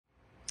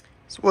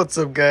So what's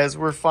up, guys?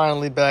 We're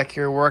finally back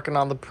here working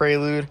on the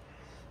Prelude.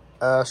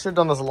 Should have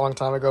done this a long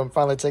time ago. I'm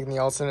finally taking the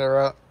alternator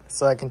out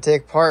so I can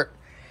take part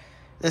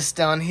this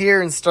down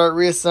here and start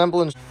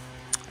reassembling.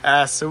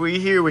 So we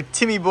here with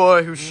Timmy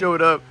Boy, who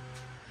showed up.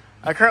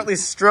 I'm currently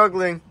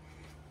struggling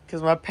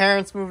because my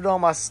parents moved all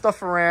my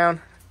stuff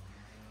around,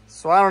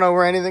 so I don't know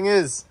where anything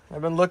is.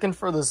 I've been looking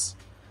for this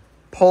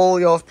pole.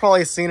 Y'all have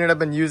probably seen it. I've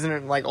been using it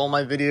in like all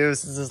my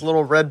videos. It's this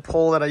little red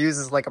pole that I use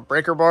as like a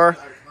breaker bar.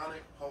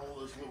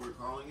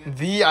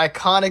 The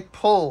iconic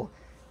pole,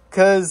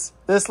 because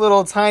this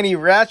little tiny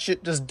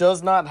ratchet just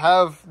does not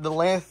have the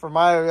length for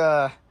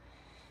my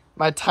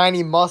my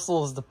tiny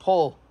muscles to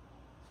pull.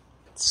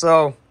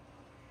 So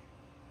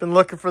been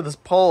looking for this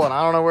pole and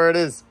I don't know where it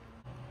is.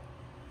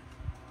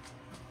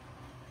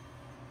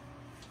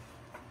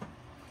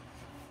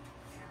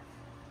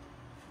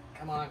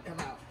 Come on, come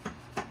out.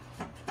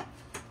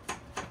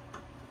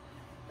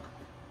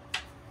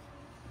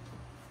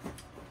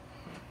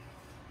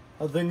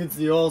 I think it's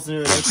the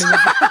alternator.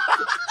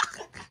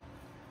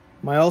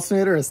 My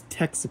alternator has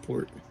tech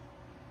support.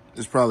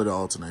 It's probably the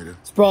alternator.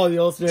 It's probably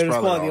the alternator. It's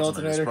probably the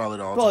alternator. It's probably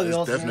the alternator.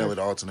 It's definitely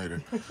the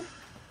alternator.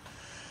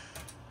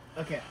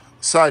 Okay.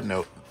 Side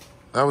note,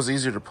 that was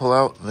easier to pull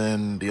out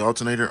than the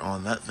alternator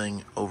on that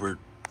thing over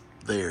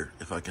there,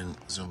 if I can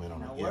zoom in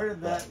on it. Now, where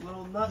did that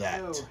little nut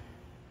go?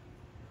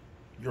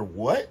 Your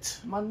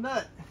what? My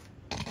nut.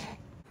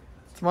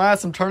 It's my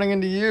ass. I'm turning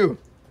into you.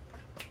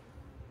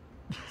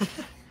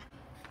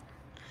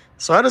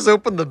 So I just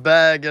opened the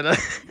bag and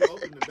You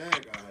opened the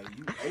bag,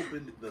 you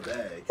opened the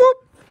bag. Whoop.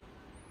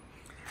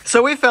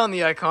 So we found the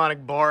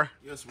iconic bar.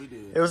 Yes, we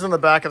did. It was in the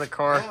back of the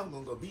car. Now I'm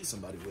gonna go beat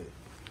somebody with it.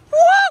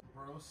 Whoop.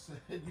 Bro said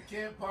you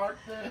can't park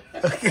there.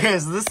 Okay,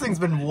 so this thing's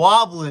been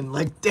wobbling.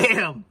 Like,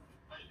 damn.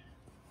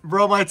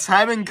 Bro, my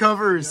timing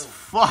cover is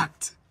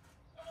fucked.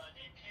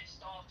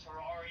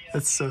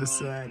 That's so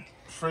sad.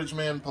 Fridge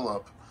man, pull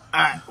up.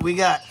 Alright, we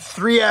got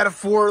 3 out of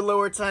 4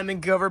 lower timing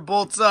cover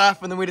bolts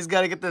off, and then we just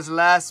gotta get this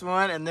last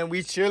one, and then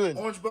we chilling.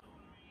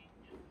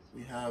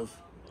 We have...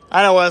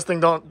 I know why this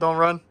thing don't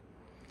run.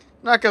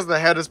 Not because the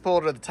head is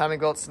pulled or the timing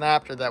belt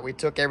snapped or that we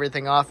took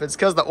everything off. It's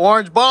because the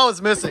orange ball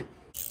is missing.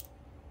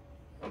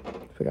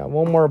 We got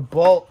one more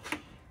bolt,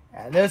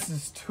 and this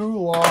is too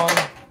long.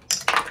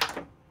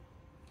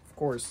 Of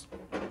course.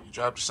 You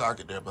dropped your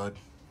socket there, bud.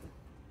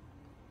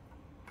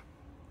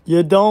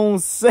 You don't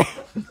say.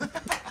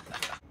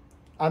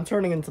 I'm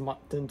turning into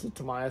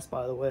Tomias,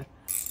 by the way.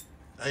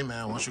 Hey,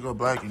 man, once you go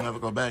black, you never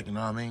go back, you know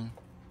what I mean?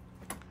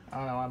 I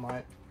don't know, I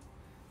might.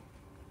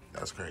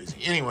 That's crazy.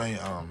 Anyway,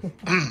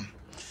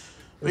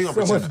 There's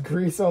so much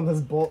grease on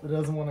this bolt that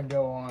doesn't want to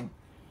go on.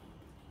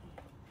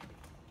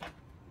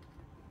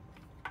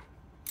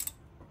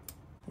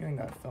 You ain't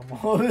gotta film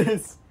all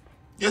this.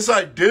 Yes,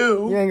 I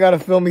do. You ain't gotta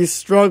film me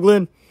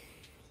struggling.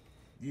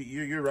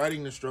 You're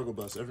riding the struggle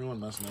bus. Everyone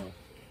must know.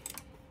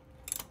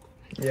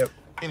 Yep.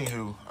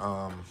 Anywho,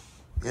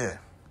 yeah.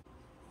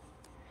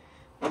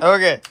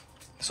 Okay,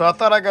 so I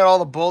thought I got all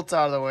the bolts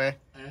out of the way.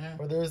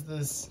 But there's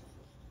this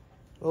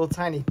little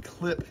tiny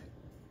clip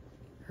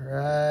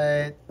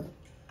right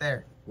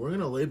there. We're going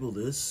to label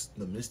this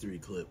the mystery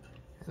clip.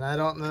 And I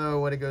don't know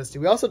what it goes to.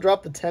 We also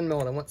dropped the 10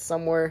 mil and it went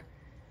somewhere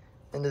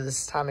into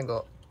this timing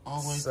belt.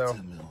 Always the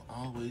 10 mil.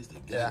 Always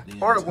the goddamn.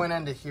 Yeah. Or it went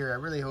into here. I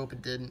really hope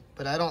it didn't.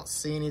 But I don't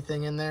see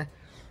anything in there.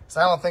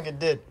 So I don't think it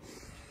did.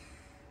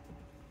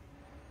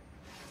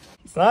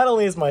 So not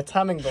only is my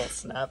timing belt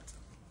snapped,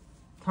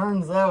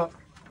 turns out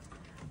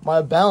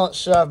my balance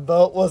shaft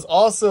belt was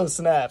also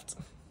snapped.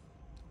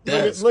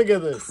 Look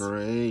at this.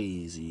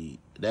 Crazy.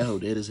 That hoe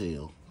dead as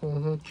hell.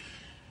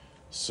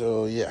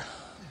 So, yeah.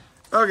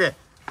 Okay,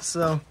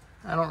 so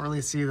I don't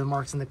really see the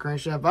marks in the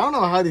crankshaft. But I don't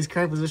know how these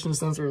crank position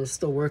sensors are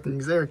still working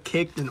because they're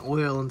caked in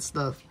oil and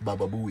stuff.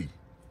 Baba booey.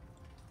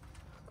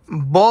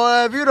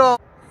 Boy, if you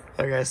don't.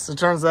 Okay, so it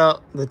turns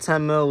out the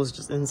 10 mil was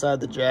just inside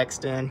the jack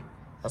stand.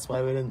 That's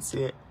why we didn't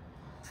see it.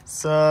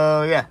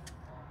 So, yeah.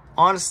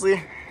 Honestly,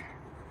 I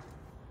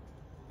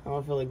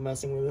don't feel like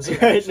messing with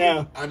this right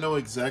now. I know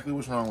exactly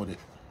what's wrong with it.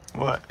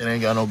 What? It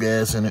ain't got no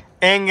gas in it.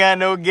 Ain't got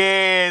no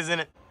gas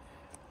in it.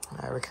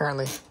 Alright, we're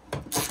currently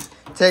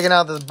taking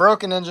out this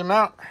broken engine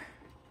mount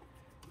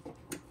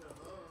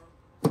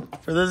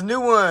for this new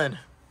one.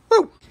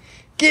 Woo!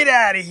 Get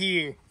out of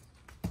here.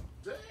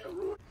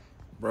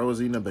 Bro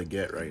is eating a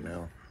baguette right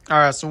now.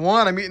 Alright, so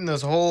 1, I'm eating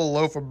this whole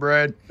loaf of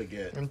bread.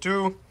 Baguette. And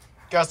 2,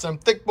 got some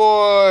thick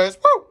boys.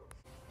 Woo!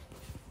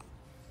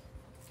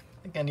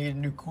 I think I need a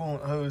new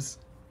coolant hose.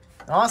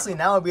 Honestly,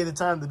 now would be the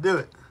time to do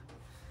it.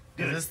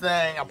 Get this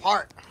thing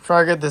apart.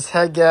 Try to get this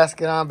head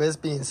gasket on, but it's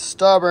being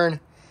stubborn.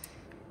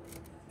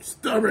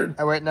 Stubborn.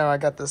 Oh, wait, no, I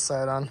got this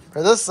side on.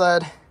 For this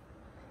side,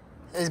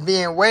 it's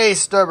being way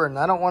stubborn.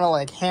 I don't want to,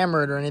 like,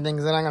 hammer it or anything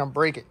because then I'm going to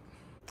break it.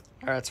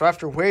 All right, so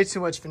after way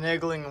too much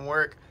finagling and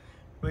work,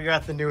 we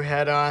got the new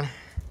head on.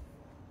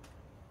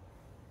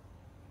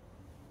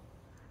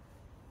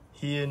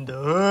 He in the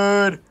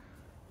hood.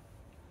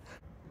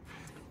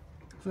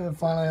 So I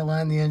finally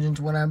aligned the engine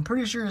to what I'm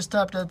pretty sure is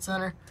top dead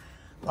center.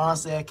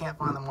 Honestly, I can't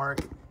find the mark.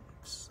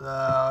 So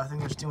I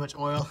think there's too much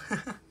oil.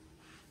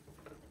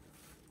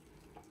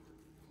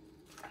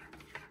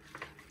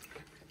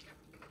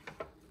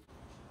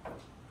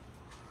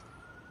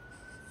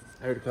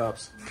 I heard the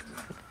cops.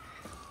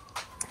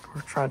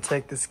 We're trying to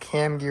take this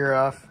cam gear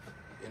off.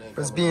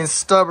 It's being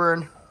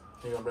stubborn.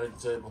 You're gonna break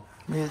the table.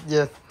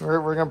 Yeah,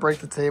 we're gonna break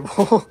the table.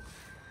 All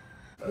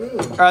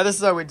right, this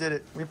is how we did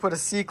it. We put a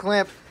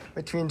C-clamp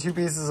between two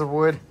pieces of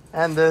wood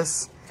and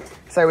this,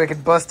 so we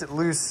could bust it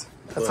loose.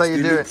 That's how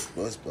you do it.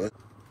 Bust. Yeah,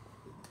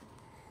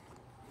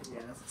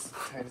 that's as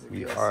tight as it We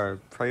gets. are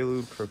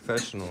Prelude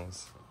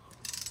professionals.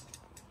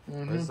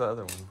 Where's the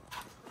other one?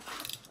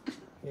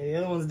 Yeah, the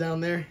other one's down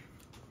there.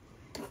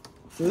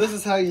 So this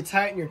is how you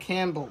tighten your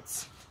cam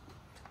bolts.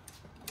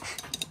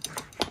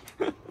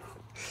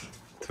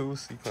 2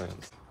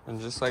 C-clamps. And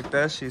just like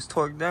that, she's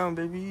torqued down,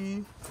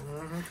 baby.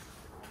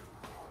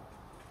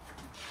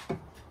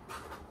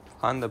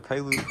 Honda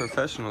Prelude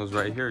professionals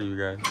right here, you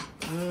guys.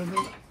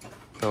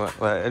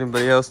 Don't let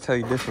anybody else tell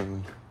you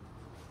differently.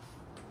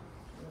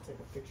 I'll take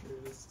a picture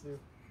of this too.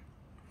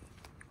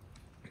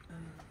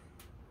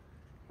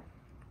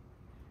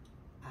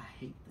 I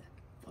hate that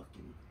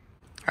fucking...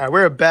 All right,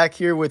 we're back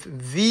here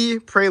with the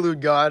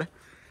Prelude God.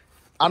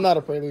 I'm not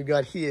a Prelude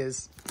God, he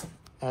is.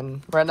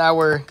 And right now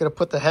we're gonna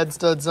put the head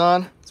studs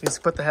on. So we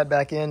just put the head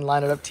back in,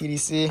 line it up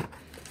TDC.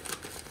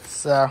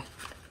 So,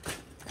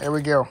 there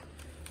we go.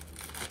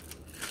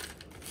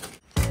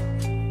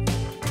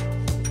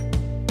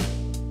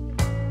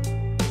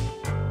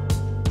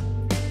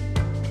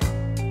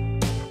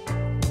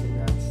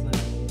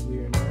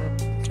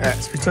 Alright,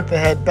 so we took the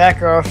head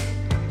back off.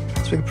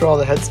 So we can put all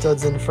the head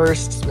studs in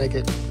first, just make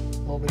it a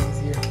little bit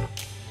easier.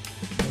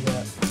 Maybe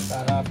that's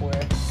about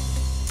halfway.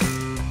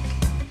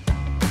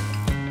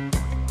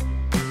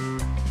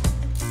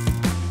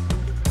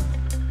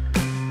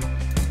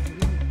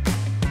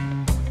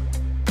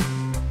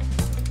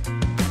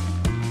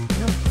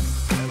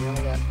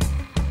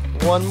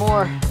 One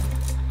more,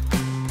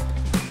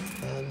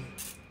 and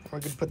we're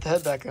gonna put the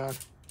head back on.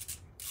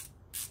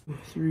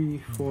 3,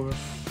 4,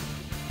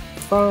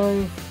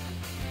 5.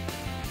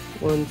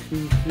 1,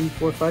 2, 3,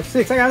 4, 5,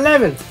 6. I got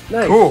 11.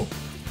 Nice. Cool.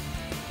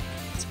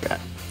 That's bad.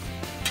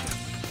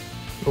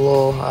 A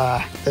little,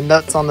 the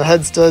nuts on the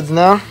head studs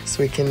now,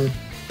 so we can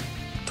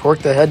torque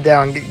the head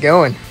down and get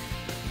going.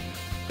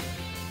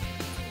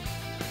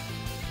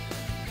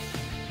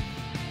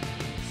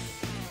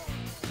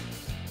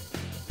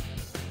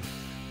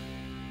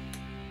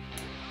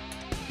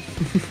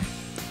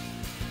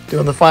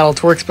 Doing the final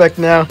torque spec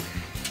now.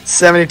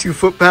 72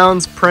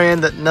 foot-pounds,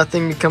 praying that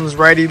nothing becomes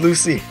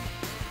righty-loosey.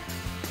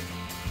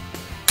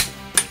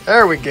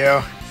 There we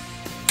go.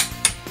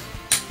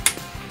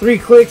 3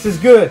 clicks is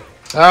good.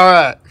 All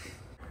right.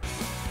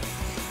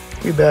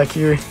 We back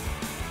here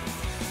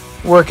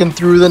working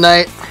through the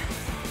night.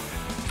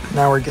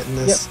 Now we're getting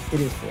this Yep, it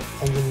is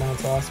full. engine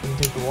mount off so we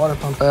can take the water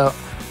pump out.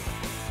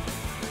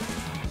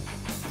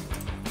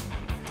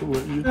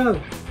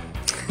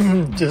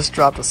 Oh, Just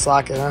dropped a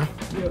socket, huh?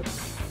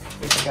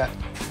 yep.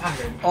 I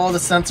got all the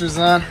sensors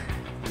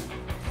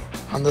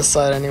on this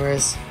side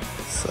anyways.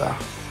 So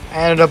I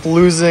ended up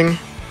losing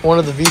one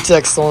of the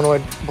VTEC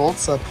solenoid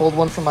bolts. So I pulled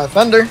one from my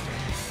fender,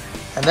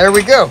 and there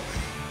we go.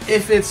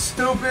 If it's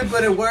stupid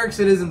but it works,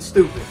 it isn't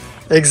stupid.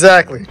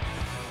 Exactly.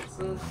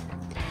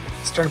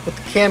 Starting to put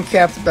the cam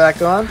caps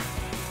back on.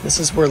 This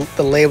is where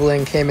the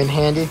labeling came in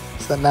handy,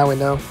 so that now we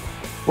know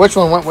which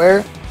one went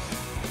where.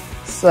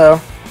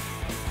 So,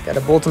 got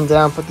to bolt them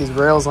down, put these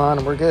rails on,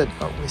 and we're good.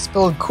 Oh, we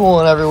spilled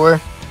coolant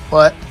everywhere,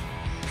 but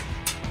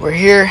we're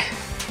here,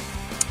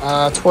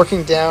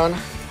 torquing down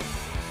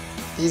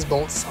these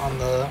bolts on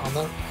the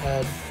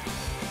head.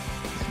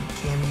 And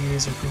cam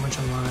gears are pretty much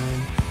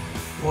online.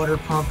 Water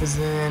pump is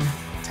in,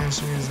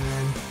 tensioner is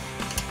in.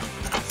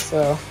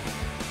 So,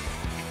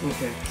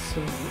 Okay,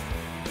 so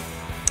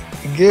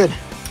good.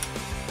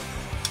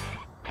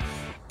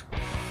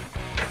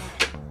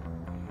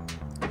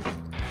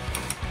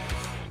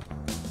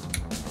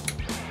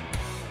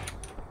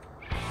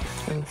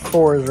 And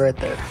 4 is right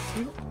there.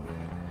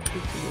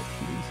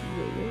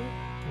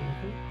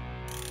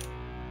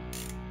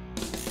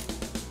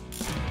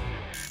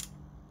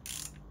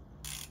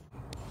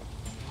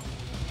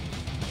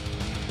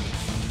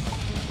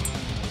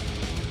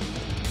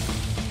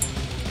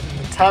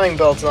 The timing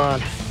belt's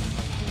on.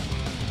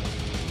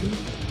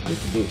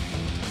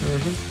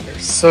 They're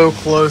so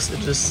close. It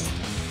just,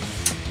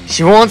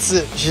 she wants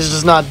it. She's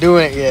just not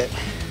doing it yet.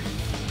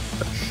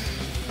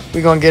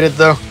 We gonna get it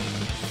though.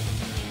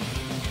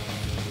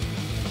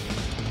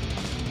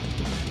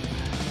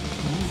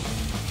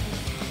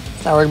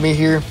 Now we're gonna be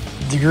here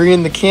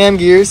degreeing the cam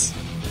gears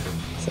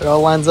so it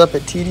all lines up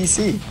at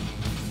TDC.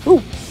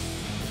 Woo.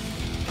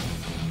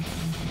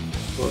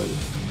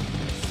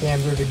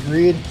 Cams are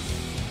degreed.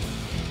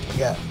 We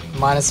got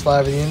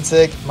 -5 of the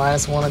intake,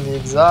 -1 on the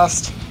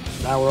exhaust.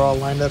 Now we're all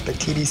lined up at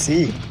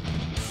TDC.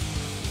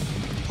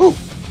 Woo.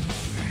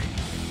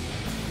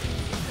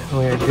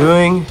 we're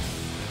doing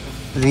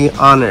the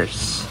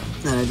honors.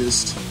 And I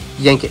just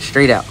Yank it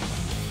straight out.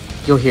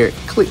 You'll hear it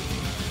click.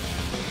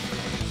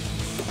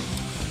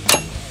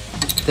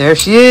 There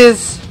she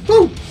is.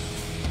 Woo!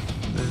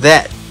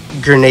 That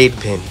grenade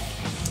pin.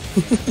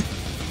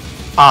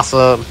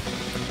 Awesome.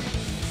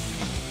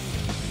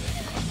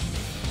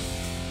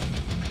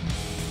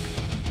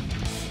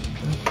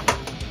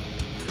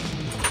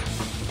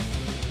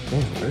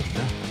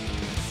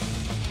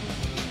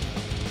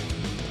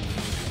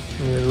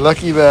 You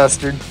lucky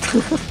bastard.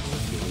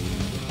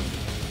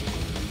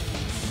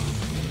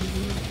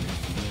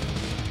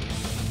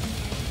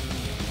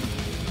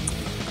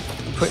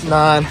 Putting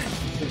on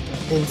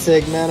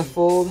intake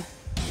manifold,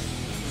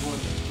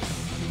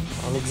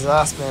 and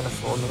exhaust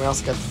manifold, and we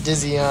also got the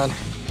Dizzy on.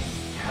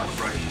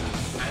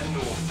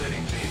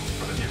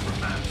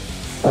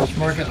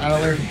 Market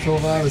idler control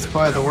valve is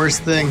probably the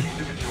worst thing.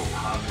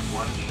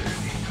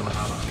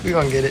 We're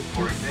gonna get it.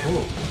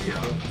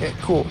 Okay,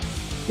 cool.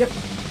 Yep.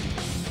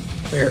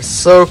 We are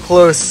so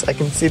close. I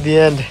can see the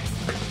end.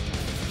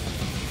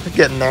 We're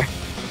getting there.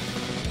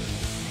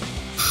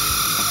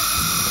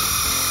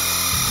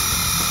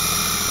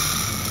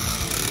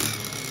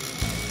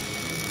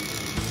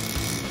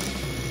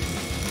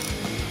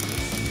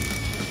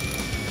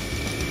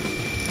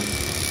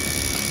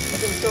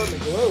 It's starting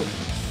to glow.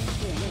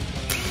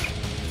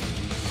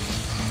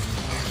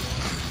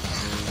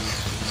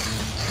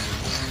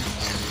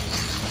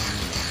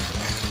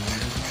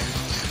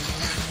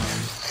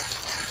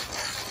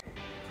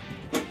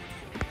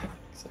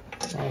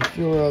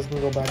 Fuel rail is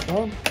gonna go back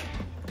on.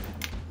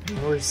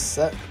 And we're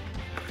set.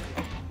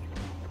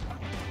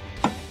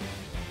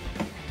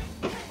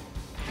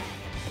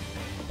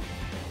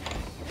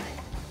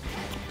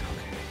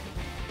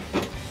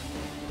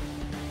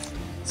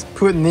 Let's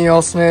put the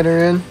alternator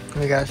in.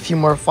 We got a few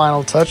more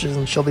final touches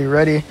and she'll be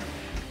ready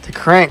to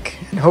crank.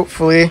 And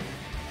hopefully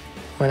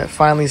when it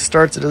finally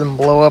starts, it doesn't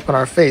blow up in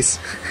our face.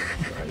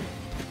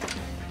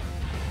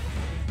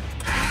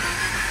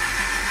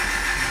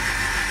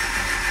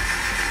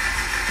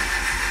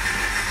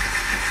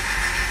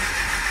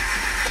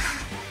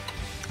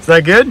 Is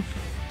that good?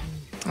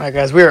 All right,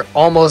 guys, we are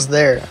almost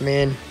there. I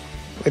mean,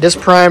 we just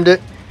primed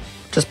it,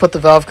 just put the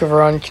valve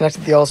cover on,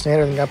 connected the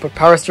alternator, and got to put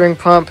power steering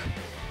pump,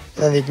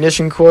 and then the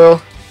ignition coil,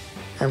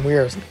 and we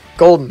are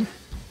golden.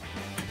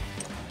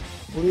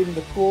 We're leaving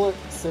the coolant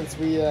since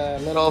we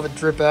let all of it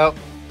drip out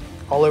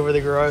all over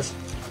the garage.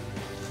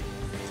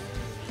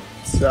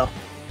 So,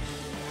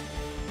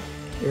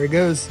 here it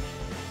goes.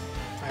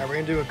 All right, we're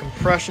gonna do a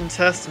compression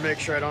test to make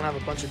sure I don't have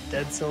a bunch of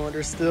dead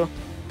cylinders still.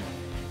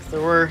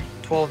 There were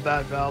 12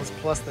 bad valves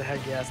plus the head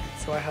gasket,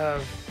 so I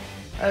have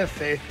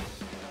faith.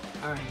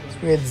 All right, so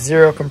we had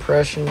 0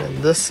 compression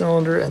in this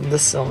cylinder and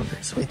this cylinder,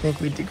 so we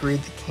think we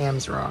degreed the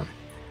cams wrong.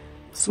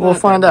 So we'll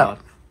find out.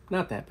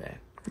 Not that bad.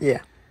 Yeah.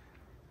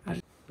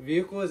 The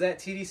vehicle is at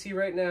TDC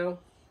right now.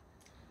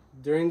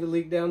 During the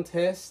leak down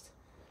test,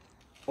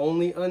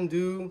 only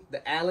undo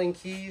the Allen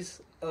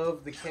keys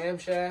of the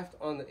camshaft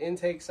on the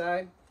intake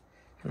side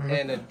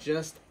and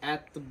adjust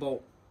at the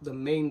bolt, the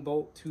main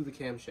bolt to the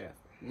camshaft.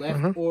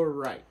 Left or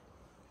right,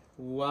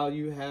 while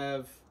you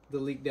have the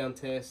leak down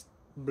test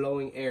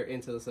blowing air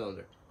into the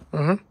cylinder.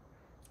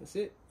 That's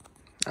it.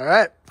 All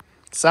right.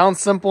 Sounds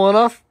simple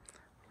enough.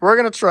 We're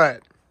going to try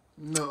it.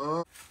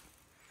 No.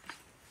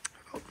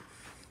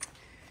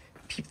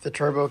 Peep the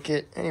turbo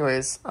kit.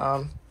 Anyways,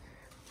 that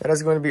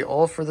is going to be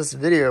all for this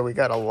video. We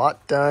got a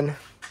lot done.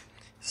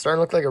 It's starting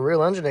to look like a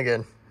real engine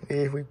again.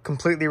 We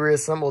completely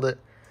reassembled it.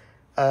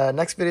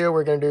 Next video,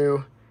 we're going to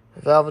do a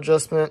valve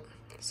adjustment.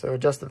 So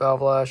adjust the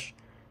valve lash.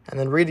 And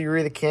then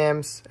re-degree the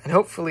cams, and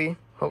hopefully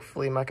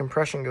my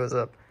compression goes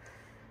up.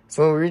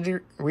 So when we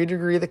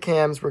re-degree the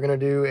cams, we're going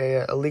to do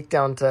a leak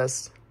down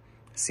test,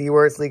 see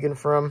where it's leaking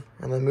from,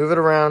 and then move it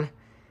around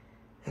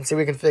and see if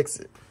we can fix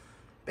it.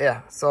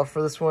 Yeah, that's all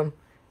for this one.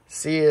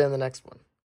 See you in the next one.